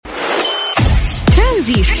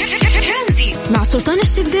ترانزيت مع سلطان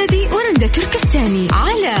الشدادي ورندا تركستاني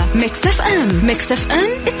على ميكس اف ام. ميكس اف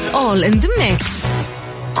ام it's all in the mix.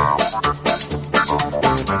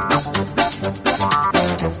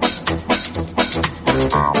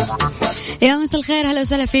 يا مساء الخير، هلا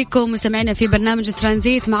وسهلا فيكم مستمعينا في برنامج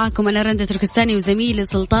ترانزيت. معاكم أنا رندا تركستاني وزميلي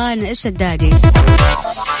سلطان الشدادي.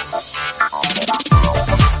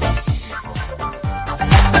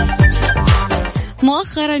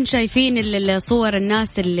 مؤخرا شايفين الصور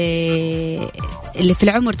الناس اللي في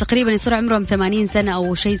العمر تقريبا يصير عمرهم 80 سنة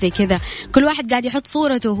أو شيء زي كذا، كل واحد قاعد يحط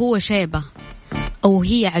صورته وهو شيبة أو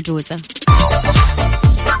هي عجوزة.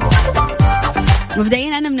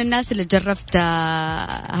 مبدئيا أنا من الناس اللي جربت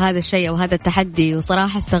هذا الشيء أو هذا التحدي،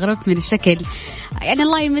 وصراحة استغربت من الشكل. يعني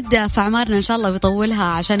الله يمد في أعمارنا إن شاء الله بيطولها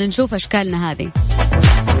عشان نشوف أشكالنا هذه.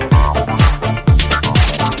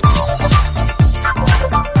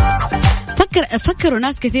 فكروا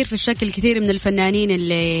ناس كثير في الشكل، كثير من الفنانين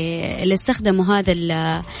اللي استخدموا هذا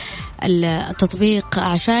التطبيق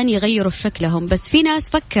عشان يغيروا في شكلهم. بس في ناس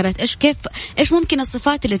فكرت إيش ممكن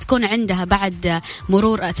الصفات اللي تكون عندها بعد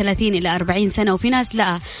مرور 30 إلى 40 سنة، وفي ناس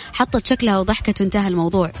لا حطت شكلها وضحكت وانتهى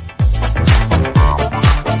الموضوع.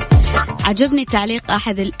 عجبني تعليق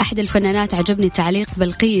أحد الفنانات، عجبني تعليق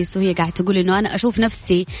بلقيس وهي قاعدة تقول إنه أنا أشوف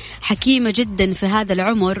نفسي حكيمة جدا في هذا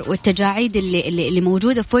العمر، والتجاعيد اللي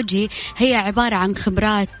موجودة في وجهي هي عبارة عن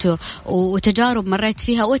خبرات وتجارب مريت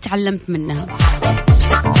فيها وتعلمت منها.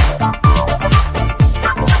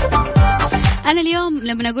 أنا اليوم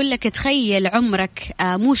لما أقول لك تخيل عمرك،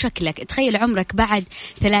 مو شكلك، تخيل عمرك بعد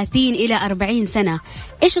 30 إلى 40 سنة،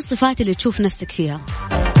 إيش الصفات اللي تشوف نفسك فيها؟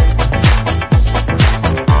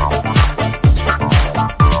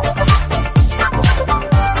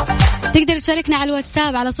 تقدر تشاركنا على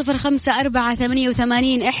الواتساب على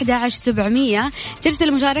 0548811700.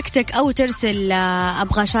 ترسل مشاركتك أو ترسل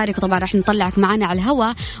أبغى أشارك، طبعا راح نطلعك معنا على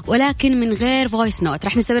الهواء ولكن من غير فويس نوت.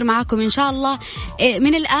 راح نستمر معاكم إن شاء الله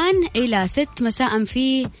من الآن إلى 6 مساء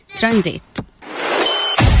في ترانزيت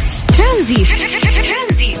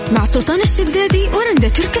مع سلطان الشدادي ورندا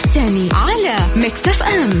تركستاني على ميكس اف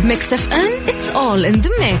ام. ميكس اف ام it's all in the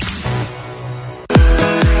mix.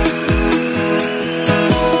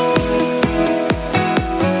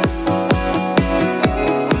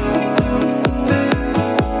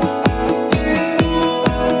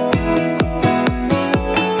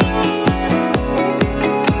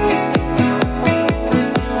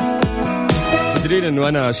 إنه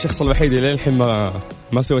أنا الشخص الوحيد اللي للحين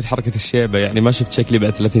ما سويت حركة الشيبة، يعني ما شفت شكلي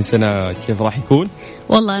بعد 30 سنة كيف راح يكون.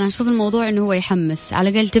 والله أنا أشوف الموضوع إنه هو يحمس، على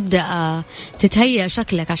الأقل تبدأ تتهيأ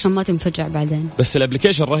شكلك عشان ما تنفجع بعدين. بس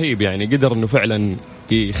الابليكيشن رهيب، يعني قدر إنه فعلا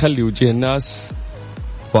يخلي وجه الناس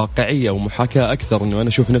واقعية ومحاكاة أكثر، إنه أنا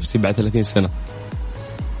أشوف نفسي بعد 30 سنة.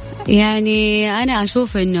 يعني أنا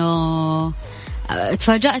أشوف إنه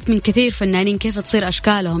تفاجأت من كثير فنانين كيف تصير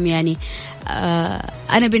أشكالهم. يعني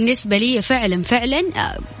أنا بالنسبة لي فعلا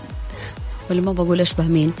ولا ما بقول أشبه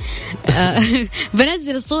مين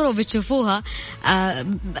بنزل الصورة وبتشوفوها.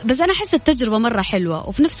 بس أنا أحس التجربة مرة حلوة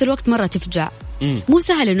وفي نفس الوقت مرة تفجع. مو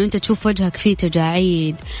سهل إنه أنت تشوف وجهك فيه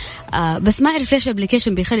تجاعيد. بس ما أعرف ليش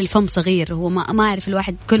الابليكيشن بيخلي الفم صغير. هو ما أعرف،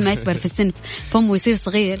 الواحد كل ما يكبر في السن فمه يصير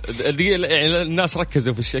صغير. يعني الناس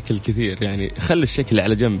ركزوا في الشكل كثير، يعني خلي الشكل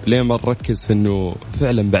على جنب، ليه ما نركز في إنه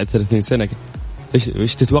فعلا بعد 30 سنة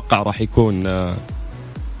إيش تتوقع راح يكون.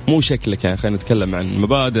 مو شكلك، يعني خلينا نتكلم عن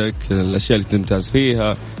مبادئك، الأشياء اللي تمتاز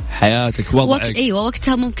فيها، حياتك، وضعك. أيوة،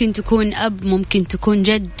 وقتها ممكن تكون أب، ممكن تكون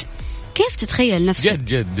جد. كيف تتخيل نفسك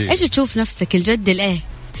جد إيش تشوف نفسك؟ الجد الإيه؟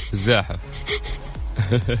 الزاحف.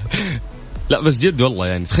 لا بس جد والله،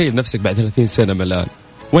 يعني تخيل نفسك بعد 30 سنة ملان،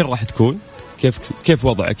 وين راح تكون؟ كيف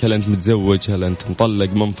وضعك؟ هل أنت متزوج؟ هل أنت مطلق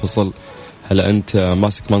منفصل؟ هل أنت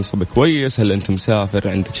ماسك منصب كويس؟ هل أنت مسافر؟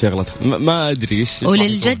 عندك شغلة؟ ما أدري إيش.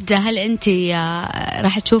 وللجدة هل أنت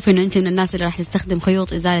راح تشوف إنه أنت من الناس اللي راح تستخدم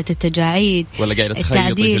خيوط إزالة التجاعيد، ولا قاعدة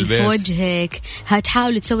التعديل في وجهك؟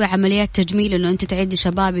 هتحاول تسوي عمليات تجميل إنه أنت تعيد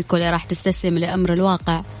شبابك، ولا راح تستسلم لأمر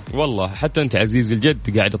الواقع؟ والله حتى أنت عزيز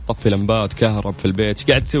الجد قاعد تطفي لمبات كهرب في البيت، إيش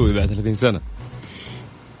قاعد تسوي بعد 30 سنة؟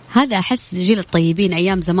 هذا أحس جيل الطيبين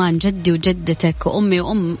أيام زمان، جدي وجدتك وأمي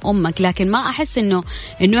وأمك. لكن ما أحس إنه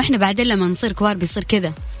إحنا بعدين لما نصير كبار بيصير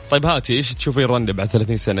كذا. طيب هاتي إيش تشوفين رندا بعد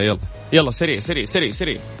 30 سنة؟ يلا سريع سريع سريع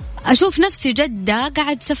سريع. أشوف نفسي جدة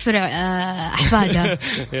قاعد تسفر أحفادها.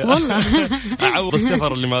 والله أعوض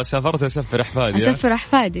السفر اللي ما سافرت، أسفر أحفادي. أسفر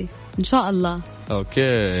أحفادي إن شاء الله.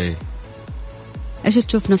 أوكي. إيش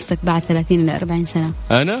تشوف نفسك بعد 30 إلى 40 سنة؟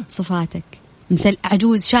 أنا صفاتك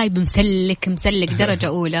عجوز شايب مسلك درجة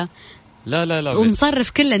أولى. لا ومصرف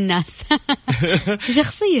كل الناس.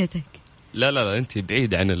 شخصيتك لا أنت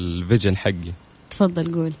بعيد عن الفيجن حقي.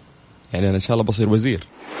 تفضل قول. يعني أنا إن شاء الله بصير وزير.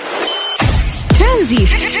 ترانزيت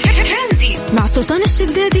مع سلطان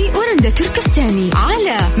الشدادي ورندا تركستاني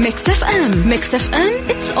على ميكس اف ام. ميكس اف ام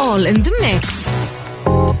it's all in the mix.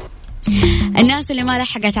 الناس اللي ما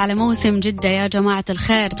لحقت على موسم جدة يا جماعة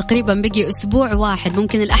الخير، تقريبا بقي أسبوع واحد،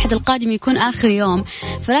 ممكن الأحد القادم يكون آخر يوم،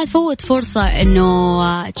 فلا تفوت فرصة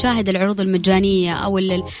إنه تشاهد العروض المجانية أو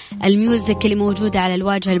الميوزك اللي موجودة على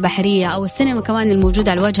الواجهة البحرية أو السينما كمان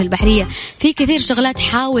الموجودة على الواجهة البحرية. في كثير شغلات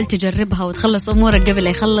حاول تجربها وتخلص أمورك قبل لا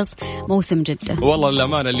يخلص موسم جدة. والله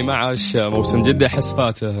الأمانة اللي ما عاش موسم جدة حس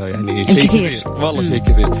فاته يعني شيء كثير، والله شيء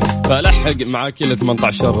كثير. فلحق معاك إلى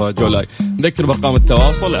 18 جولاي. ذكر بأرقام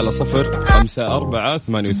التواصل على 054-88-11700.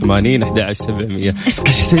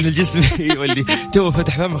 حسين الجسمي واللي تو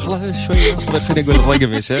فتح فمه خلاص شوي اصبر خليني أقول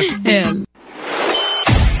الرقم يا شيخ.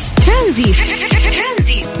 ترانزيت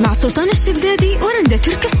مع سلطان الشدادي ورندا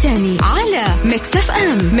تركستاني على ميكس اف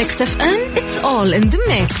ام. ميكس اف ام it's all in the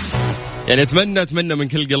mix. يعني أتمنى من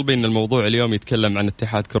كل قلبي أن الموضوع اليوم يتكلم عن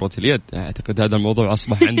اتحاد كرة اليد. أعتقد هذا الموضوع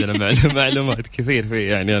أصبح عندنا معلومات كثير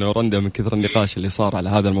فيه، يعني أنا ورندا من كثر النقاش اللي صار على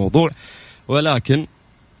هذا الموضوع. ولكن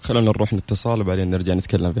خلونا نروح نتصال وبعدين نرجع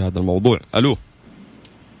نتكلم في هذا الموضوع. ألو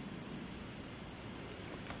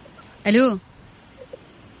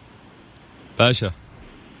باشا،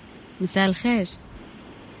 مساء الخير.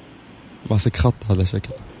 ماسك خط هذا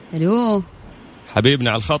شكله. ألو حبيبنا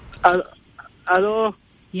على الخط. ألو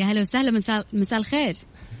يا هلا وسهلا، مساء الخير.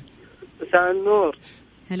 مساء النور.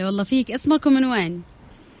 هلا والله فيك، اسمكم من وين؟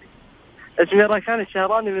 اسمي راكان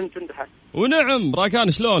الشهراني من تندحة. ونعم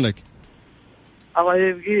راكان، شلونك؟ الله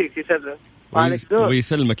يبقيك يسلم.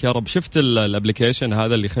 ويسلمك يا رب. شفت الابليكيشن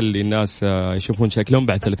هذا اللي يخلي الناس يشوفون شكلهم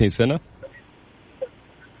بعد 30 سنة؟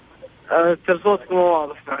 صوتك مو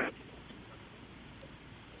واضح معي.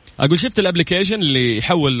 أقول شفت الابليكيشن اللي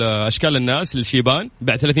يحول أشكال الناس للشيبان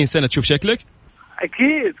بعد 30 سنة تشوف شكلك؟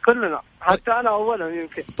 أكيد كلنا، حتى أنا أولهم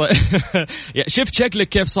يمكن. طيب شفت شكلك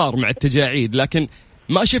كيف صار مع التجاعيد، لكن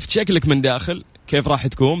ما شفت شكلك من داخل كيف راح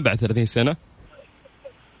تكون بعد 30 سنة؟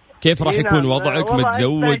 كيف راح يكون وضعك؟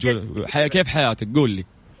 متزوج كيف حياتك؟ قول لي.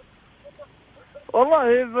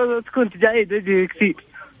 والله تكون تجاعيد وجهي كثير.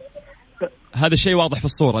 هذا الشيء واضح في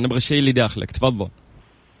الصورة، نبغى الشيء اللي داخلك. تفضل.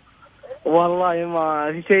 والله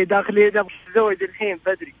ما في شيء داخلي، نبغى نتزوج الحين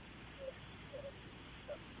بدري.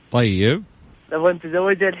 طيب نبغى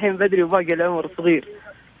نتزوج الحين بدري وباقي العمر صغير،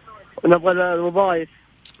 ونبغى الوظائف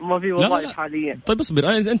ما في وظائف حاليا. طيب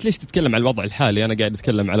اصبر، أنت ليش تتكلم على الوضع الحالي؟ أنا قاعد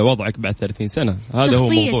أتكلم على وضعك بعد 30 سنة. هذا هو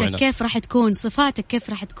موضوعنا. شخصيتك كيف راح تكون؟ صفاتك كيف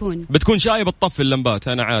راح تكون؟ بتكون شايب الطف اللمبات.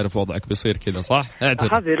 أنا عارف وضعك بيصير كذا صح؟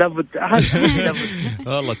 اعترف. هذه لابد.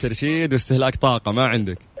 والله ترشيد واستهلاك طاقة ما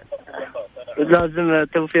عندك. لازم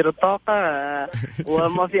توفير الطاقة،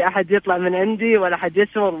 وما في أحد يطلع من عندي ولا أحد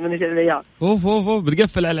يسمر من العيال. أوف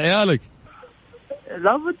بتقفل على عيالك.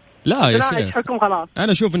 لابد. لا يا شيخ، خلاص.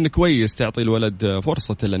 أنا أشوف إنه كويس تعطي الولد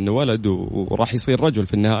فرصة لأنه ولد وراح يصير رجل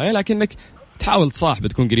في النهاية، لكنك تحاول تصاحبه،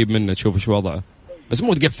 تكون قريب منه، تشوف إيش وضعه، بس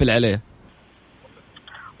مو تقفل عليه.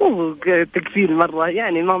 تكفيل مرة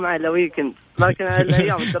يعني ما معي إلا ويكند، لكن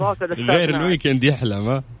الأيام الدراسة غير الويكند يحلم.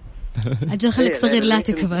 ها أجل خليك صغير لا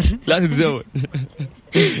تكبر. لا تتزوج.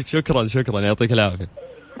 شكرا يعطيك العافية.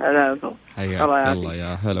 حياك الله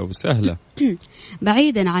يا هلا وسهلا.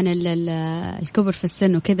 بعيدا عن الكبر في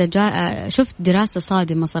السن وكذا، شفت دراسة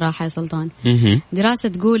صادمة صراحة يا سلطان. دراسة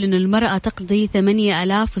تقول إن المرأة تقضي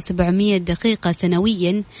 8700 دقيقة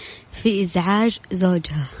سنويا في إزعاج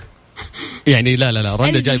زوجها. يعني لا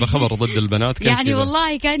رندا جايبه خبر ضد البنات يعني كده.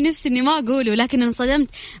 والله كان نفسي اني ما اقوله لكن انصدمت.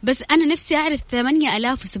 بس انا نفسي اعرف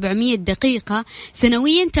 8700 دقيقة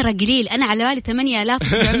سنويا ترى قليل. انا على بالي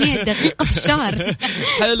 8700 دقيقة في الشهر.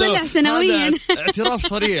 طلع سنويا. اعتراف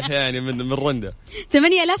صريح يعني من رندا.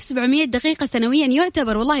 8700 دقيقة سنويا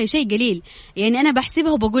يعتبر والله شيء قليل. يعني انا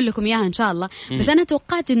بحسبها وبقول لكم اياها ان شاء الله. بس انا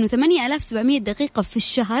توقعت انه 8700 دقيقة في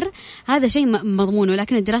الشهر هذا شيء مضمون،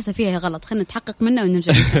 ولكن الدراسة فيها غلط. خلينا نتحقق منها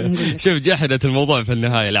ونرجع نقول. شوف جحدت الموضوع في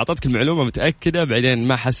النهاية، اللي أعطتك المعلومة متأكدة بعدين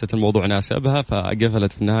ما حست الموضوع ناسبها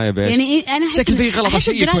فقفلت في النهاية بإيش؟ يعني أنا شكل فيه غلط. أحس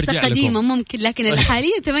الدراسة قديمة ممكن، لكن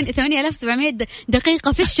الحالية 8700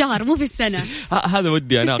 دقيقة في الشهر مو في السنة. هذا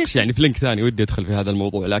ودي أناقش يعني في لينك ثاني، ودي أدخل في هذا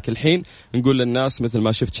الموضوع، لكن الحين نقول للناس مثل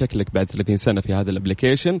ما شفت شكلك بعد 30 سنة في هذا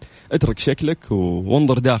الابليكيشن، اترك شكلك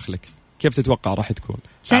وانظر داخلك كيف تتوقع راح تكون.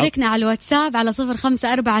 شاركنا على الواتساب على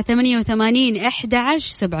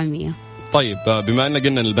 0548811700. طيب بما أن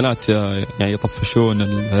قلنا البنات يعني يطفشون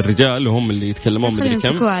الرجال وهم اللي يتكلمون مدري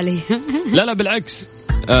كم. لا بالعكس،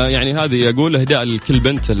 يعني هذه أقول إهداء لكل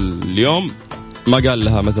بنت اليوم ما قال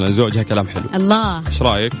لها مثلا زوجها كلام حلو. الله، إيش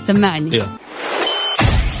رأيك؟ سمعني.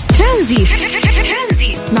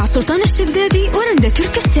 ترانزيت مع سلطان الشدادي ورندا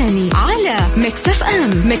تركستاني على ميكس اف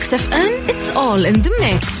ام. ميكس اف ام it's all in the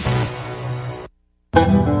mix.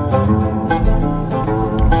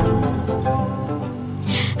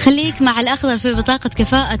 خليك مع الأخضر في بطاقة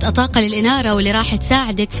كفاءة الطاقة للإنارة واللي راح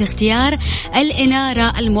تساعدك في اختيار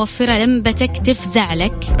الإنارة الموفرة. لمبتك تفزع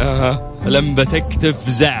لك. لمبتك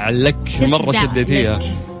تفزع لك. مرة شدتيها.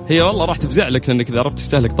 هي والله راح تفزع لك لأنك إذا عرفت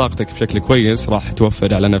تستهلك طاقتك بشكل كويس راح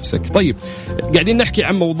توفر على نفسك. طيب قاعدين نحكي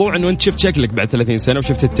عن موضوع أنه أنت شفت شكلك بعد 30 سنة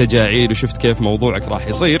وشفت التجاعيد وشفت كيف موضوعك راح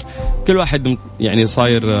يصير. كل واحد يعني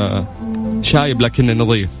صاير شايب لكنه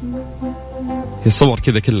نظيف. الصور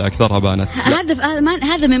كذا كلها أكثرها بانت.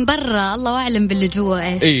 هذا من برا، الله أعلم باللي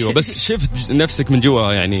جوا إيش. أيوة بس شفت نفسك من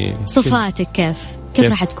جوا يعني صفاتك كيف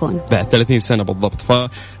راح تكون بعد 30 سنة بالضبط.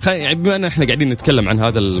 يعني بما أن احنا قاعدين نتكلم عن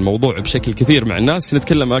هذا الموضوع بشكل كثير مع الناس،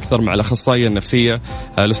 نتكلم أكثر مع الأخصائية النفسية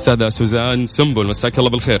الأستاذة سوزان سنبل. مساك الله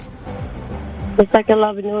بالخير. مساك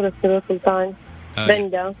الله بالنور أستاذ سلطان.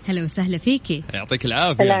 بندا هلا وسهلا فيكي. يعطيك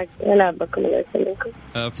العافية. هلا بكم الله يسلمكم.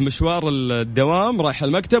 في مشوار الدوام رايح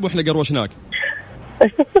المكتب وإحنا قروشناك.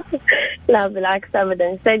 لا بالعكس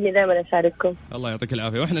أبدا، سعيدني دائما أشارككم. الله يعطيك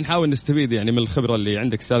العافية. وإحنا نحاول نستفيد يعني من الخبرة اللي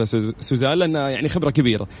عندك أستاذة سوزان، لأنها يعني خبرة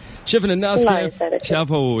كبيرة. شفنا الناس كيف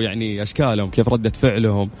شافوا يعني أشكالهم، كيف ردة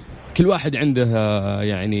فعلهم، كل واحد عنده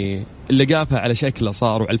يعني اللي قافها على شكله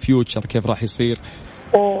صار وعلى الفيوتشر كيف راح يصير.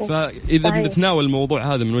 فإذا بنتناول الموضوع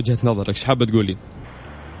هذا من وجهة نظرك إيش حابة تقولي؟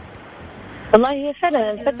 والله هي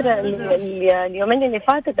فعلا الفترة اليومين اللي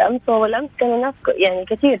فاتت أمس والأمس كانوا الناس يعني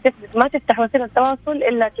كثير ما تفتح وسيلة التواصل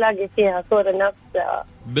إلا تلاقي فيها صور الناس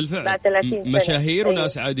بالفعل بعد 30 سنة. مشاهير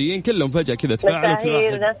وناس عاديين كلهم فجأة كذا تفاعلوا.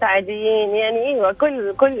 مشاهير وناس عاديين يعني أيوة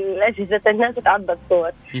كل أجهزة الناس تعبت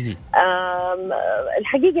صور.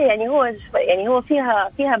 الحقيقة يعني هو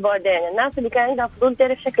فيها بعدين. الناس اللي كان عندها فضول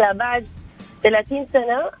تعرف شكلها بعد 30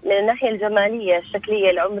 سنة من الناحية الجمالية الشكلية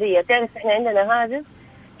العمرية. تعرف إحنا عندنا هذا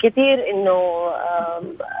كثير إنه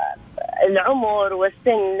العمر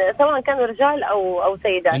والسن سواء كانوا رجال أو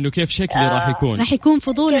سيدات، إنه كيف شكلي راح يكون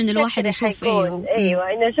فضول إن الواحد يشوف.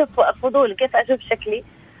 أيوة إنه أشوف فضول كيف أشوف شكلي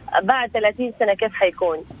بعد 30 سنة كيف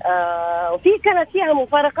حيكون. وفي كانت فيها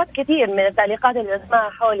مفارقات كثير من التعليقات اللي أسمعها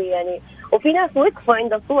حولي يعني، وفي ناس وقفوا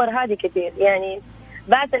عند الصور هذه كثير يعني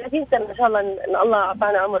بعد 30 سنة إن شاء الله إن الله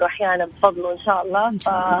أعطانا عمر وأحيانا بفضله إن شاء الله.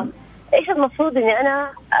 إيش المفروض إني أنا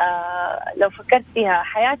لو فكرت فيها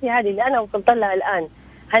حياتي هذه اللي أنا وصلت لها الآن،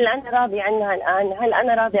 هل أنا راضي عنها الآن؟ هل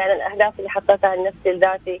أنا راضي عن الأهداف اللي حطيتها لنفسي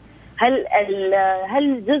لذاتي؟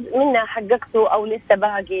 هل جزء منها حققته أو لسه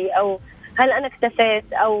باقي؟ أو هل أنا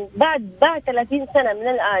اكتفيت؟ أو بعد 30 سنة من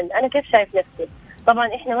الآن أنا كيف شايف نفسي؟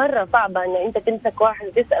 طبعا إحنا مرة صعبة إن أنت تمسك واحد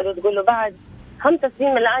وتسأله وتقول له بعد 5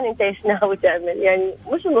 سنين من الآن أنت إيش ناوي تعمل؟ يعني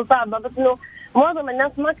مش إنه صعبة، بس إنه معظم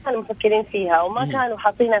الناس ما كانوا مفكرين فيها وما كانوا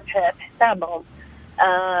حاطينها في حسابهم.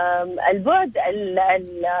 البعد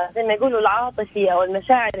زي ما يقولوا العاطفي أو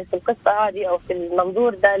المشاعر في القصة هذه أو في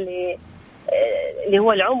المنظور ده اللي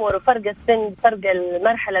هو العمر وفرق السن، فرق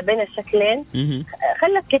المرحلة بين الشكلين،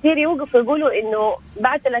 خلت كثير يوقفوا يقولوا إنه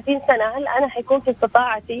بعد 30 سنة هل أنا حيكون في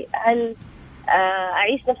استطاعتي؟ هل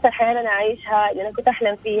أعيش نفس الحياة اللي أنا أعيشها اللي أنا كنت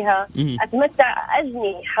أحلم فيها؟ أتمتع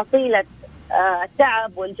أجني حصيلة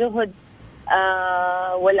التعب والجهد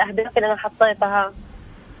والأهداف اللي أنا حطيتها؟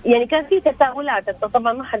 يعني كان في تساؤلات.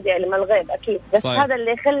 طبعا ما حد يعلم الغيب أكيد، بس صحيح. هذا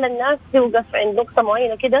اللي خلى الناس توقف عند نقطة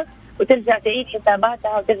معينة كده وترجع تعيد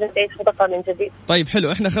حساباتها وترجع تعيد خططها من جديد. طيب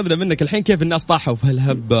حلو، احنا خذنا منك الحين كيف الناس طاحوا في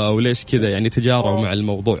هالهبة وليش كذا يعني تجاروا مع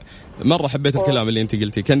الموضوع. مرة حبيت الكلام اللي انت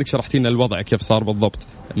قلتيه، كأنك شرحتي لنا الوضع كيف صار بالضبط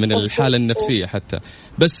من الحالة النفسية حتى.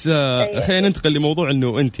 بس خلينا ننتقل لموضوع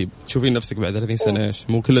انه انت تشوفين نفسك بعد 30 سنة ايش؟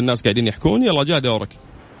 مو كل الناس قاعدين يحكون يلا جاء دورك.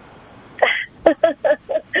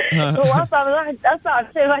 هو أصعب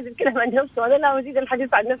شيء الواحد يتكلم عن نفسه. أنا لا أزيد الحديث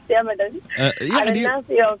عن نفسي أبدا. يعني على الناس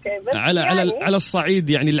أوكي، بس على الصعيد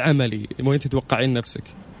يعني العملي وين تتوقعين نفسك؟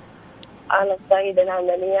 على الصعيد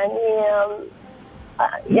العملي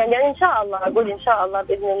يعني إن شاء الله أقول إن شاء الله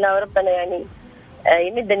بإذن الله ربنا يعني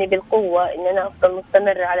يمدني بالقوة إن أنا أفضل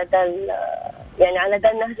مستمر على على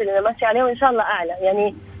ده النهج اللي أنا ماشي عليه، وإن شاء الله أعلى.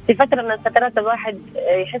 يعني في فترة من الفترات الواحد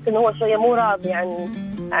يحس إنه هو شوية مو راضي عن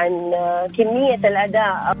كمية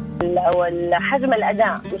الأداء أو حجم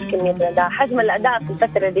الأداء، مش كمية الأداء، حجم الأداء في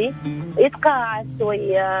الفترة دي يتقاعد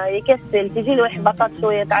شوية، يكسل، تجي له إحباطات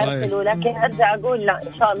شوية تعرفله. لكن أرجع أقول لا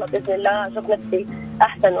إن شاء الله بإذن الله أشوف نفسي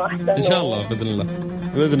أحسن وأحسن إن شاء الله بإذن الله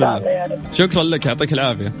بإذن الله. شكرا لك، يعطيك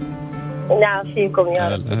العافية. نعم فيكم يا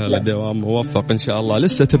رب. هلا دوام موفق إن شاء الله.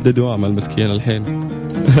 لسه تبدأ دوام المسكين الحين.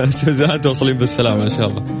 سوزان توصلين بالسلامة إن شاء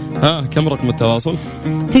الله. ها كم رقم التواصل؟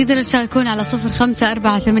 تقدروا تشاركون على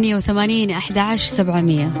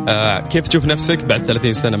 0548811700. كيف تشوف نفسك بعد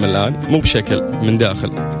 30 سنة من الآن؟ مو بشكل، من داخل.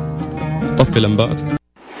 طفي لمبات.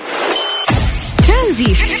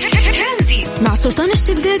 ترانزيت مع سلطان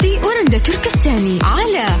الشدادي ورندا تركستاني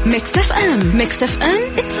على ميكس اف ام. ميكس اف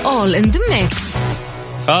ام it's all in the mix.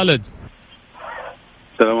 خالد.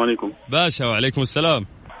 السلام عليكم. باشا. وعليكم السلام.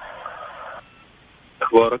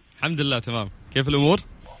 أخبارك؟ الحمد لله تمام. كيف الأمور؟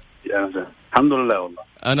 الحمد لله والله.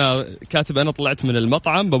 أنا كاتب أنا طلعت من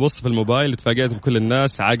المطعم ببص في الموبايل، اتفاجأت بكل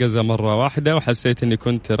الناس عجزة مرة واحدة وحسيت إني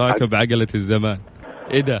كنت راكب عجلة الزمان.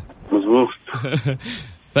 إيه ده؟ مظبوط.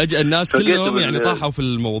 فجأة الناس كلهم يعني طاحوا في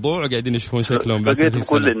الموضوع وقاعدين يشوفون شكلهم بعد 30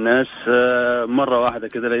 سنة. كل الناس مرة واحدة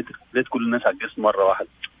كده لقيت كل الناس عجزت مرة واحدة.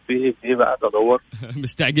 في إيه بقى أدور؟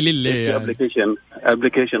 مستعجلين ليه يعني؟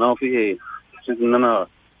 أبليكيشن في إيه؟ حسيت إن أنا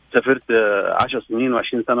سافرت 10 سنين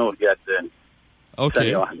و20 سنة ورجعت تاني. أوكي.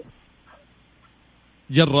 ثانية واحدة.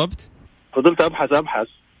 جربت؟ فضلت أبحث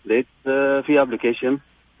لقيت في أبليكيشن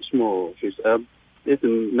اسمه فيس أب، لقيت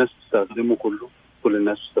الناس تستخدمه كل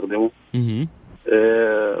الناس تستخدمه.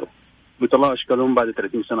 بيطلعوا أشكالهم بعد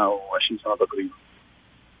 30 سنة أو 20 سنة تقريبا.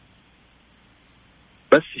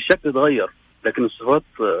 بس الشكل اتغير لكن الصفات،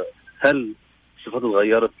 هل الصفات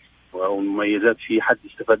اتغيرت أو المميزات؟ في حد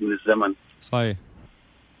استفاد من الزمن؟ صحيح.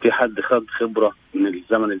 في حد خد خبرة من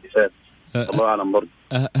الزمن اللي فات؟ الله أعلم برضه.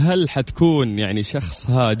 هل حتكون يعني شخص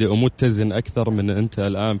هادئ ومتزن أكثر من أنت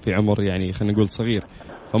الآن في عمر يعني خلينا نقول صغير،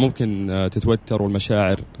 فممكن تتوتر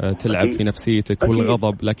والمشاعر تلعب أكيد في نفسيتك أكيد.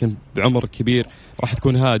 والغضب، لكن بعمر كبير راح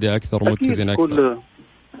تكون هادئ أكثر ومتزن أكثر.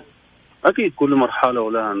 أكيد كل مرحلة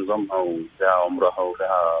ولها نظامها ولها عمرها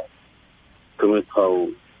ولها قيمتها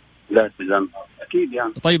ولها اتزانها أكيد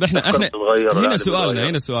يعني. طيب احنا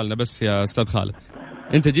هنا سؤالنا بس يا أستاذ خالد،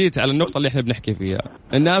 أنت جيت على النقطة اللي احنا بنحكي فيها.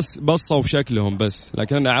 الناس بصوا بشكلهم بس،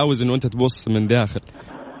 لكن أنا عاوز إنه أنت تبص من داخل.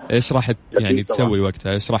 إيش راح يعني تسوي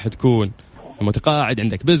وقتها؟ إيش راح تكون؟ متقاعد،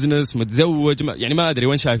 عندك بزنس، متزوج، يعني ما أدري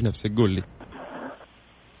وين شايف نفسك، قول لي.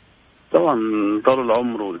 طبعا طال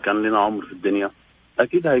العمر وكان لنا عمر في الدنيا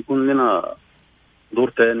أكيد هيكون لنا دور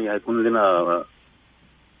تاني، هيكون لنا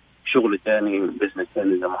شغل تاني، بزنس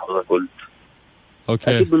تاني زي ما حضرتك قلت.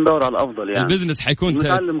 أوكي. أكيد بندور على الأفضل يعني. البزنس حيكون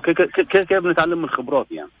بنتعلم كيف بنتعلم من الخبرات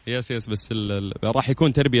يعني. يس بس راح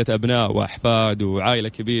يكون تربية أبناء وأحفاد وعائلة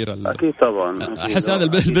كبيرة. أكيد طبعا. أحس هذا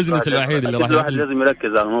البزنس الوحيد اللي راح الواحد لازم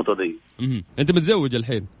يركز على النقطة دي. أنت متزوج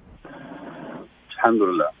الحين؟ الحمد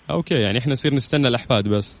لله. أوكي، يعني إحنا نصير نستنى الأحفاد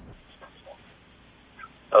بس.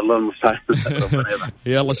 الله المستعان.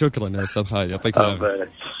 يلا شكرا يا أستاذ خالد، يعطيك العافية.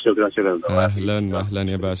 شكرا.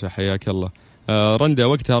 أهلا يا باشا، حياك الله. رندا،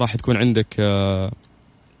 وقتها راح تكون عندك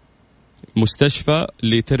مستشفى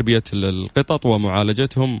لتربية القطط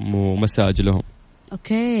ومعالجتهم ومساج لهم.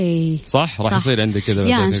 اوكي صح. راح يصير عندك كذا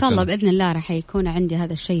يا ان شاء الله باذن الله راح يكون عندي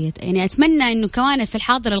هذا الشيء. يعني اتمنى انه كمان في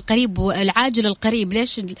الحاضر القريب والعاجل القريب.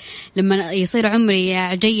 ليش لما يصير عمري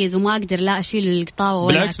عجيز وما اقدر لا اشيل القطاوه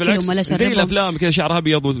ولا اكلهم ولا اشربهم؟ زي الافلام كذا شعرها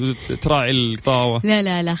ابيض وتراعي القطاوه.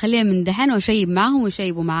 لا خليها من دحين واشيب معهم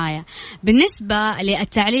ويشيبوا معايا. بالنسبه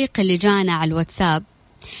للتعليق اللي جانا على الواتساب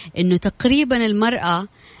انه تقريبا المراه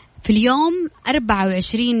في اليوم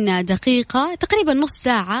 24 دقيقة تقريبا نص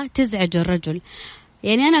ساعة تزعج الرجل.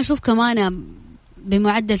 يعني أنا أشوف كمان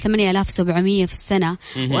بمعدل 8700 في السنة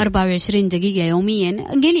و24 دقيقة يوميا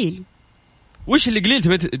قليل. وش اللي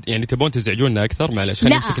قليل؟ يعني تبون تزعجونا أكثر؟ معلش لا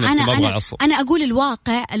أنا أقول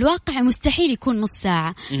الواقع مستحيل يكون نص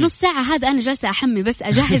ساعة. نص ساعة هذا أنا جالسة أحمي بس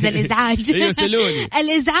أجهز الإزعاج.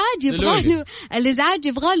 الإزعاج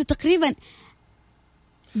يبغاله تقريبا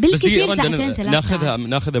بالكثير ساعتين 3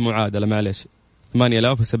 ناخذها معادلة معلش.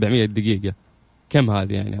 8700 دقيقة كم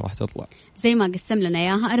هذه يعني راح تطلع؟ زي ما قسم لنا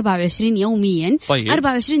إياها 24 يوميا. طيب.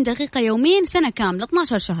 24 دقيقة يوميا سنة كاملة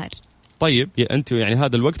 12 شهر. طيب أنتوا يعني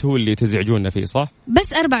هذا الوقت هو اللي تزعجونا فيه صح؟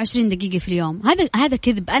 بس 24 دقيقة في اليوم. هذا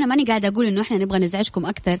كذب. أنا ماني قاعدة أقول إنه إحنا نبغى نزعجكم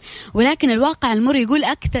أكثر، ولكن الواقع المر يقول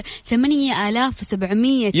أكثر.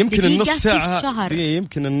 8700 يمكن دقيقة النص ساعة في الشهر.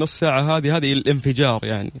 يمكن النص ساعة هذه الانفجار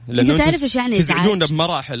يعني. أنت تعرف إيش يعني تزعجونا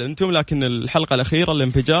بمراحل أنتم، لكن الحلقة الأخيرة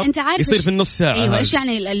الانفجار يصير في النص ساعة. أيوة. إيش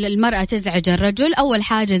يعني المرأة تزعج الرجل؟ أول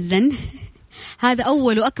حاجة الزن. هذا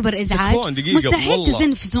أول وأكبر إزعاج. مستحيل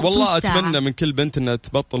تزن في والله ساعة. أتمنى من كل بنت أنها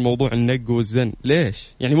تبطل موضوع النق والزن. ليش؟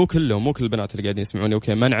 يعني مو كل البنات اللي قاعدين يسمعوني.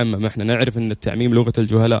 أوكي ما نعمم، إحنا نعرف أن التعميم لغة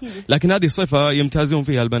الجهلاء، لكن هذه صفة يمتازون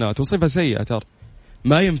فيها البنات وصفة سيئة. ترى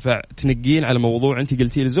ما ينفع تنقين على موضوع أنت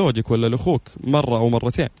قلتيه لزوجك ولا لأخوك مرة أو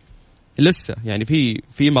مرتين. لسه يعني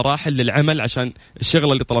في مراحل للعمل عشان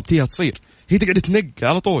الشغلة اللي طلبتيها تصير. هي تقعد تنق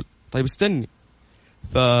على طول. طيب استني.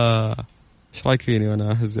 إيش رأيك فيني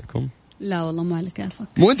وأنا أهزكم؟ لا والله ما لك كيفك.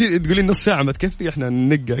 مو أنت تقولين نص ساعة ما تكفي، إحنا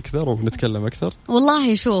ننقى أكثر ونتكلم أكثر.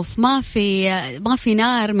 والله شوف ما في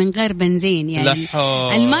نار من غير بنزين يعني.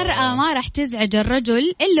 المرأة ما راح تزعج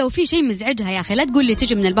الرجل إلا وفي شيء مزعجها يا أخي. لا تقول لي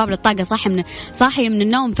تجي من الباب للطاقة صاحية من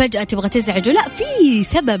النوم فجأة تبغى تزعجه. لا في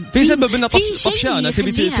سبب إنها طفشانة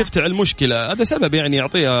تبي تفتعل المشكلة. هذا سبب يعني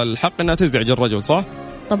يعطيها الحق إنها تزعج الرجل صح؟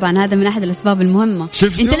 طبعا هذا من أحد الأسباب المهمة.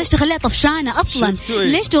 انت ليش تخليها طفشانة أصلا؟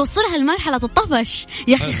 ليش توصلها لمرحلة الطفش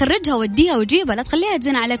يا أخي؟ خرجها وديها وجيبها، لا تخليها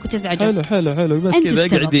تزن عليك وتزعجك. حلو بس كذا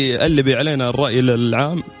قاعد يقلبي علينا الرأي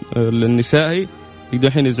العام النسائي يقدر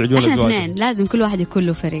الحين يزعجون احنا الزواج. اثنين لازم كل واحد يكون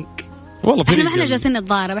له فريق. والله فريق. احنا ما احنا جالسين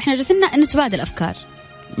نتضارب، احنا جالسين نتبادل أفكار.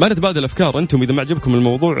 ما نتبادل أفكار. أنتم إذا ما عجبكم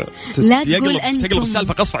الموضوع لا تقول أنتم، تقلب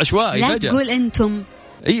السالفة قصف عشوائي. لا تقول أنتم.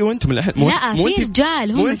 ايوه انتم الحين لا في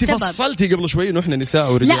رجال هم السبب. انت فصلتي قبل شوي انه احنا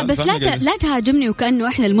نساء ورجال. لا بس لا تهاجمني وكأنه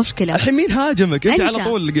احنا المشكله. الحين مين هاجمك؟ انت على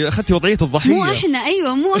طول اخذتي وضعيه الضحيه. مو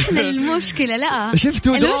احنا المشكله. لا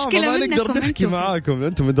شفتوا المشكله ما نقدر نحكي معاكم،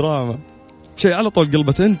 انتم دراما شيء على طول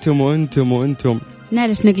قلبت انتم.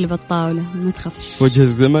 نعرف نقلب الطاوله ما تخافش. وجه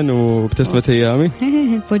الزمن وابتسمت ايامي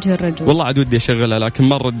في وجه الرجل. والله عاد ودي اشغلها لكن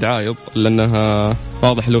مره الدعايض لانها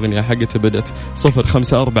واضح الاغنيه حقتها بدت 0548811700.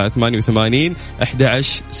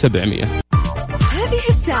 هذه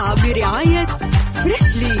الساعه برعايه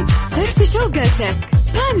فريشلي فرف شوقاتك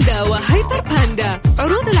باندا وهايبر باندا.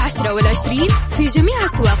 عروض 10 و20 في جميع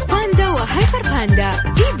أسواق باندا وهايبر باندا.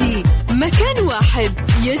 إيدي مكان واحد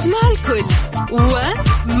يجمع الكل.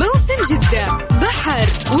 وموسم جدة بحر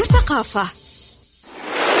وثقافة.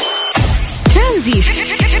 ترانزيت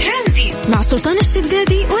مع سلطان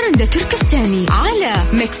الشدادي ورندا تركستاني على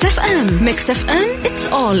ميكس اف ام. ميكس اف ام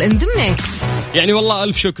it's all in the mix. يعني والله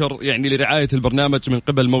ألف شكر يعني لرعاية البرنامج من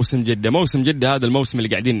قبل موسم جدة. موسم جدة هذا الموسم اللي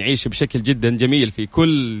قاعدين نعيشه بشكل جدا جميل في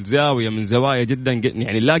كل زاوية من زوايا جدا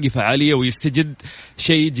يعني نلاقي فعالية ويستجد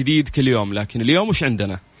شيء جديد كل يوم. لكن اليوم وش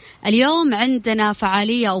عندنا؟ اليوم عندنا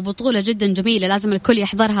فعالية أو بطولة جدا جميلة لازم الكل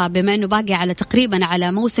يحضرها بما أنه باقي على تقريبا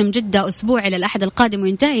على موسم جدة أسبوع إلى الأحد القادم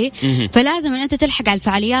وينتهي. فلازم أن أنت تلحق على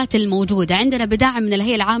الفعاليات الموجودة عندنا بدعم من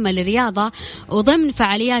الهيئة العامة للرياضة. وضمن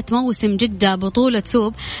فعاليات موسم جدة بطولة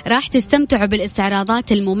سوب راح تستمتعوا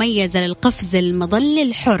بالاستعراضات المميزة للقفز المظلي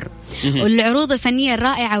الحر والعروض الفنية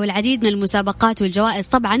الرائعة والعديد من المسابقات والجوائز.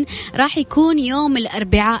 طبعا راح يكون يوم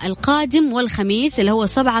الأربعاء القادم والخميس اللي هو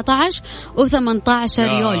 17 و18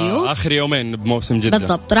 يوليو آخر يومين بموسم جدة.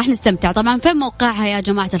 بالضبط راح نستمتع. طبعا في موقعها يا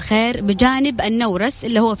جماعة الخير بجانب النورس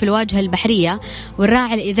اللي هو في الواجهة البحرية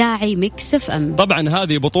والراعي الإذاعي ميكس اف ام. طبعا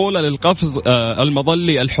هذه بطولة للقفز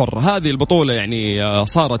المظلي الحر. هذه البطولة يعني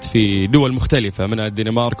صارت في دول مختلفة منها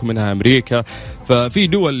الدنمارك ومنها أمريكا. ففي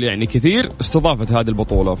دول يعني كثير استضافت هذه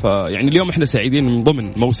البطولة. فيعني اليوم احنا سعيدين من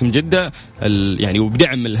ضمن موسم جدة يعني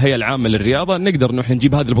وبدعم الهيئة العامة للرياضة نقدر انه احنا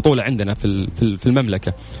نجيب هذه البطولة عندنا في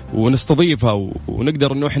المملكة ونستضيفها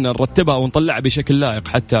ونقدر انه احنا نرتبها ونطلعها بشكل لائق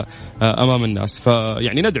حتى امام الناس.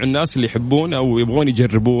 فيعني ندعو الناس اللي يحبون او يبغون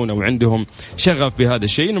يجربون او عندهم شغف بهذا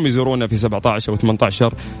الشيء انهم يزورونا في 17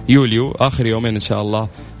 و18 يوليو اخر يومين ان شاء الله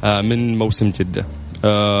من موسم جدة.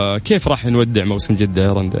 كيف راح نودع موسم جدة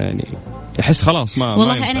يا رندا؟ يعني يحس خلاص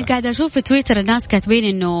والله أنا قاعدة أشوف في تويتر الناس كاتبين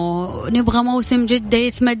إنه نبغى موسم جدة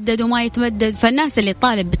يتمدد وما يتمدد. فالناس اللي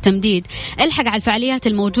طالب بالتمديد الحق على الفعاليات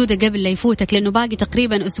الموجودة قبل لا يفوتك لأنه باقي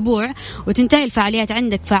تقريبا أسبوع وتنتهي الفعاليات.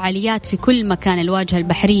 عندك فعاليات في كل مكان، الواجهة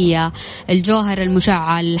البحرية، الجوهر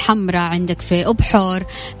المشعل، الحمراء، عندك في أبحر،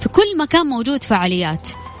 في كل مكان موجود فعاليات.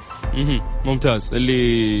 ممتاز.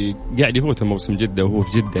 اللي قاعد يفوت موسم جدة وهو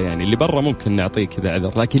في جدة يعني اللي برا ممكن نعطيه كذا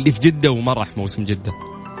عذر، لكن اللي في جدة وما راح موسم جدة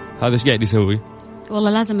هذا ايش قاعد يسوي؟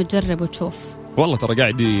 والله لازم تجرب وتشوف. والله ترى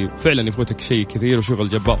قاعد فعلا يفوتك شيء كثير وشغل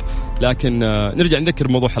جبار. لكن نرجع نذكر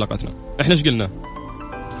موضوع حلقتنا. احنا ايش قلنا؟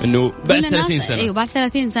 انه بعد 30 سنه. ايوه بعد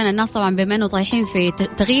 30 سنه الناس طبعا بما انه طايحين في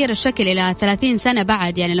تغيير الشكل الى 30 سنه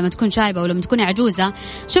بعد يعني لما تكون شايبه ولما تكون عجوزه.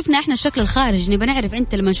 شفنا احنا الشكل الخارجي نبي نعرف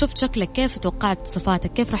انت لما شفت شكلك كيف توقعت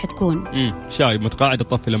صفاتك كيف راح تكون؟ شايب متقاعد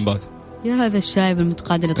تطفي اللمبات. يا هذا الشايب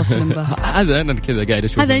المتقاعد اللي طفي اللمبات. هذا انا كذا قاعد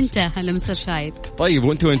اشوف. هذا انت لما تصير شايب. طيب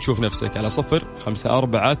وانت وين تشوف نفسك؟ على 0548811700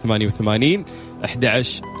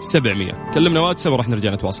 كلمنا واتساب وراح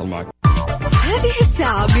نرجع نتواصل معك. هذه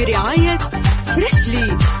الساعة برعاية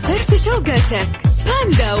فريشلي فرف شوقاتك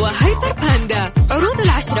باندا وهايبر باندا. عروض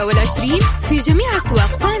 10 و20 في جميع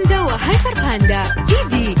أسواق باندا وهايبر باندا.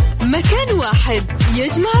 إيدي مكان واحد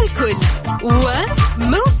يجمع الكل.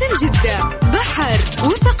 وموسم جدة بحر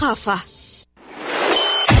وثقافة.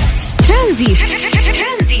 ترانزيت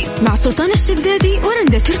مع سلطان الشدادي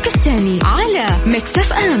ورندا تركستاني على ميكس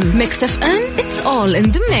اف ام. ميكس اف ام it's all in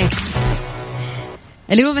the mix.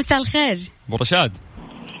 اليوم مساء الخير ابو رشاد.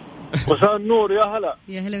 مساء النور. يا هلا.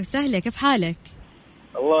 يا هلا وسهلا كيف حالك؟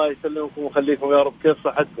 الله يسلمكم ويخليكم يا رب. كيف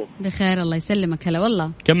صحتكم؟ بخير الله يسلمك. هلا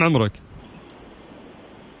والله. كم عمرك؟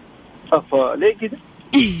 ليه كده؟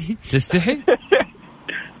 تستحي؟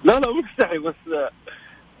 لا مو مستحي، بس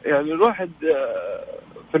يعني الواحد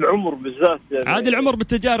في العمر بالذات يعني عادي العمر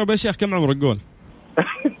بالتجارب يا شيخ. كم عمرك قول؟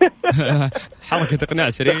 حركة إقناع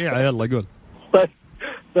سريعة يلا قول.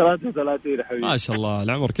 33 يا حبيبي. ما شاء الله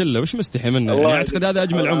العمر كله وش مستحي منه يعني. أعتقد هذا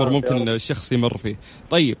أجمل عمر ممكن الشخص يمر فيه.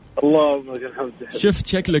 طيب اللهم لك الحمد. شفت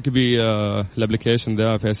شكلك بالابليكيشن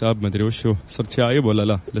ذا فيس اب ما أدري وشو، صرت شايب ولا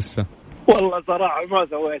لا لسه؟ والله صراحة ما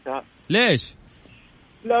سويتها. ليش؟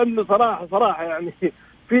 لأنه صراحة يعني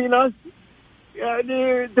في ناس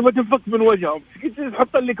يعني تبغى تنفك من وجههم،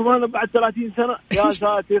 تحط لي كمان بعد 30 سنة يا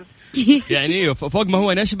ساتر. يعني فوق ما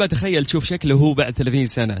هو نشبة، تخيل تشوف شكله هو بعد 30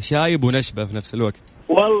 سنة شايب ونشبة في نفس الوقت.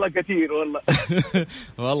 والله كثير والله.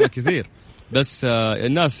 والله كثير. بس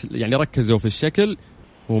الناس يعني ركزوا في الشكل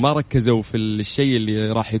وما ركزوا في الشيء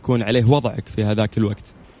اللي راح يكون عليه وضعك في هذاك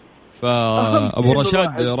الوقت. فأبو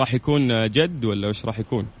رشاد راح يكون جد ولا وش راح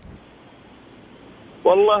يكون؟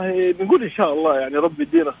 والله نقول إن شاء الله يعني رب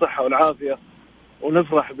يدينا الصحة والعافية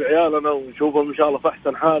ونفرح بعيالنا ونشوفهم إن شاء الله في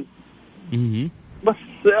أحسن حال. بس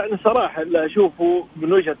يعني صراحة اللي أشوفه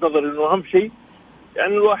من وجهة نظري إنه أهم شيء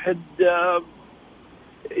يعني الواحد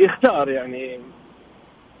يختار، يعني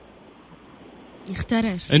يختار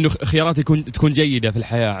ايش؟ انه خيارات تكون جيده في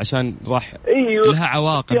الحياه، عشان راح لها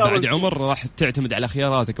عواقب بعد عمر راح تعتمد على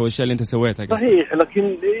خياراتك او الاشياء اللي انت سويتها. صحيح، لكن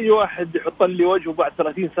اي واحد يحط لي وجهه بعد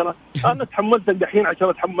 30 سنه انا تحملتك دحين عشان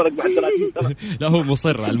اتحملك بعد 30 سنه. لا هو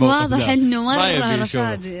مصر على الموقف. واضح انه مره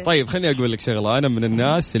رشاد. طيب خليني اقول لك شغله، انا من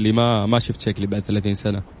الناس اللي ما شفت شكلي بعد 30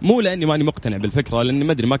 سنه، مو لاني ماني مقتنع بالفكره، لاني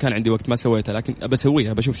ما ادري ما كان عندي وقت ما سويتها، لكن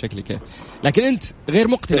بسويها بشوف شكلي كيف. لكن انت غير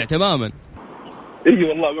مقتنع تماما. اي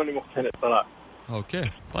والله ماني مقتنع صراحه. اوكي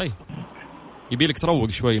طيب يبيلك تروق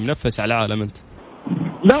شوي، منفس على العالم انت.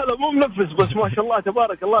 لا مو منفس، بس ما شاء الله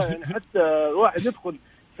تبارك الله، يعني حتى الواحد يدخل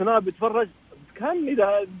سناب يتفرج كان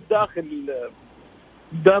داخل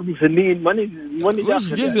دار مسنين، ماني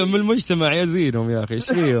داخل. جزء من المجتمع يزينهم يا اخي، ايش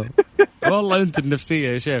فيهم؟ والله انت النفسيه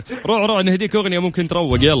يا شيخ. روح نهديك اغنيه ممكن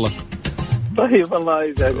تروق يلا. طيب الله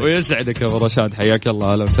يسعدك. ويسعدك يا ابو رشاد، حياك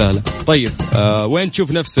الله، اهلا وسهلا. طيب وين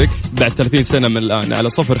تشوف نفسك بعد 30 سنه من الان؟ على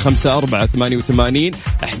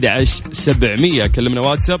 0548811700 كلمنا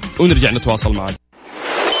واتساب ونرجع نتواصل معك.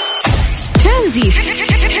 ترانزيت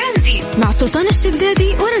مع سلطان الشدادي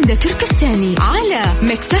ورندا تركستاني على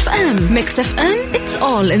ميكس اف ام. ميكس اف ام it's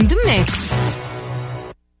all in the mix.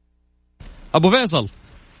 ابو فيصل.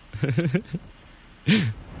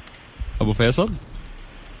 ابو فيصل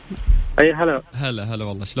اي هلا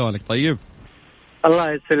والله، شلونك؟ طيب الله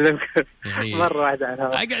يسلمك. يعني مره واحده على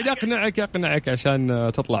الهواء. اقعد اقنعك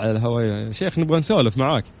عشان تطلع على الهواء يا شيخ، نبغى نسولف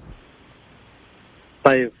معاك.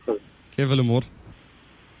 طيب كيف الامور؟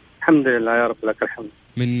 الحمد لله يا رب لك الحمد.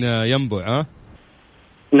 من ينبع ها؟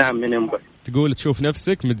 نعم من ينبع. تقول تشوف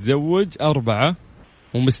نفسك متزوج 4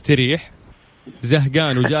 ومستريح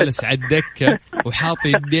زهقان وجالس على الدكة وحاطي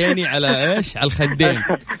يديني على ايش؟ على الخدين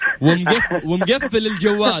ومقفل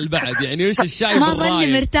الجوال بعد، يعني ايش الشاي ما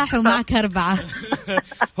ظني مرتاح ومعك 4.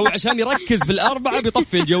 هو عشان يركز بال4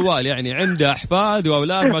 بيطفي الجوال، يعني عنده احفاد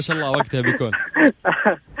واولاد ما شاء الله وقتها بيكون.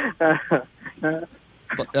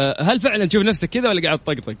 هل فعلا تشوف نفسك كذا ولا قاعد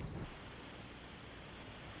تطقطق؟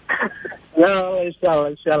 لا ان شاء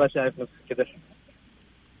الله شايف نفسك كذا.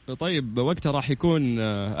 طيب وقتها راح يكون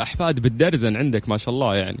أحفاد بالدرزن عندك ما شاء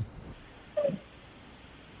الله يعني.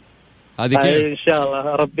 هذه كيف؟ إن شاء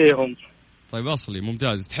الله ربيهم. طيب أصلي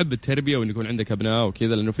ممتاز. تحب التربية وإن يكون عندك أبناء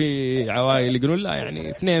وكذا، لأنه في عوائل يقولون لا يعني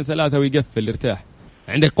 2 3 ويقفل يرتاح.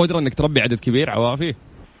 عندك قدرة إنك تربي عدد كبير عوافي؟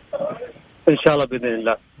 إن شاء الله بإذن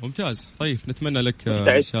الله. ممتاز. طيب نتمنى لك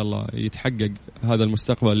إن شاء الله يتحقق هذا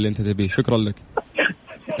المستقبل اللي أنت تبيه. شكرا لك.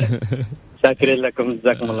 شاكرين لكم،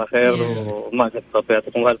 جزاكم الله خير وما قصرت،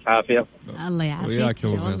 يعطيكم الف عافيه. الله يعافيك. وياك يا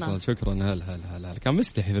ابو فيصل، شكرا. هلا كان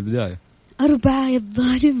مستحي في البدايه. 4 يا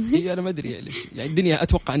الظالم. انا ما ادري يعني الدنيا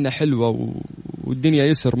اتوقع انها حلوه والدنيا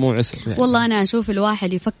يسر مو عسر يعني. والله انا اشوف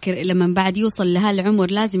الواحد يفكر لما بعد يوصل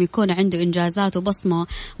لهالعمر لازم يكون عنده انجازات وبصمه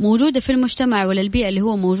موجوده في المجتمع ولا البيئه اللي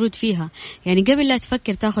هو موجود فيها. يعني قبل لا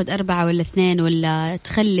تفكر تاخذ 4 ولا 2 ولا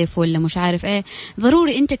تخلف ولا مش عارف ايه،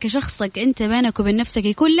 ضروري انت كشخصك انت بينك وبين نفسك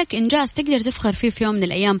يكون لك انجاز تقدر تفخر فيه في يوم من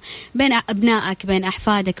الايام بين ابنائك، بين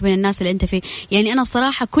احفادك، بين الناس اللي انت فيه. يعني انا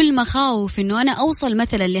بصراحه كل ما خاوف انه انا اوصل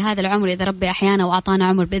مثلا لهذا العمر اذا ربي احيانا واعطانا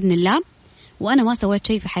عمر باذن الله وانا ما سويت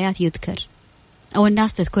شيء في حياتي يذكر او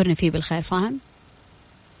الناس تذكرني فيه بالخير. فاهم؟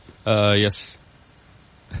 يس.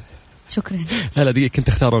 شكرا. لا دقيقة كنت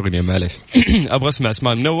اختار أغنية معلش. أبغى أسمع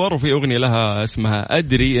اسمها منور، وفي أغنية لها اسمها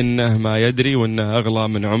أدري إنه ما يدري وإنه أغلى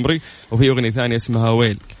من عمري، وفي أغنية ثانية اسمها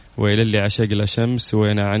ويل اللي عشق له شمس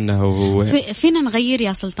وين عنها وهو. فينا نغير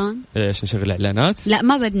يا سلطان؟ إيش نشغل إعلانات؟ لا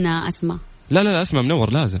ما بدنا أسمع. لا اسمع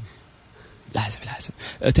منور لازم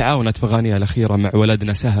تعاونت في أغانيها الأخيرة مع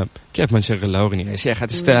ولدنا سهم، كيف ما نشغل لها أغنية يا شيخة؟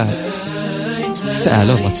 تستاهل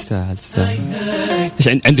والله تستاهل. إيش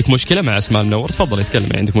عندك مشكلة مع اسماء منور؟ تفضل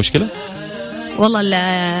تكلمي، عندك مشكلة؟ والله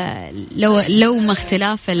لو ما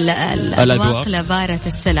اختلاف الأذواق لبارت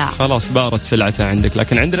السلع. خلاص بارت سلعتها عندك،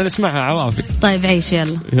 لكن عندنا نسمعها عوافي. طيب عيش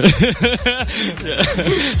يلا.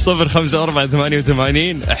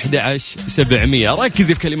 0548811700.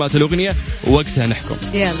 ركزي في كلمات الأغنية ووقتها نحكم.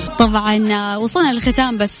 يلا. طبعا وصلنا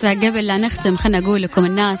للختام، بس قبل لا نختم خلنا أقول لكم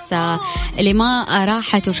الناس اللي ما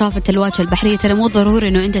راحت وشافت الواجهة البحرية، ترى مو ضروري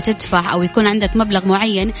إنه أنت تدفع أو يكون عندك مبلغ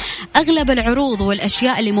معين. أغلب العروض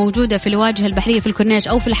والأشياء اللي موجودة في الواجهة البحرية في الكورنيش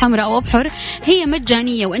أو في الحمراء أو أبحر هي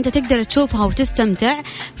مجانية وأنت تقدر تشوفها وتستمتع،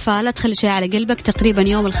 فلا تخلي شيء على قلبك. تقريبا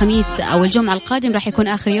يوم الخميس أو الجمعة القادم راح يكون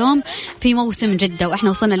آخر يوم في موسم جدة، وإحنا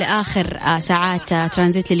وصلنا لآخر ساعات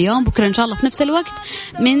ترانزيت لليوم. بكرة إن شاء الله في نفس الوقت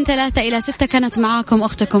من 3 إلى 6 كانت معاكم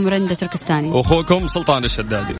أختكم رندة تركستاني وأخوكم سلطان الشدادي.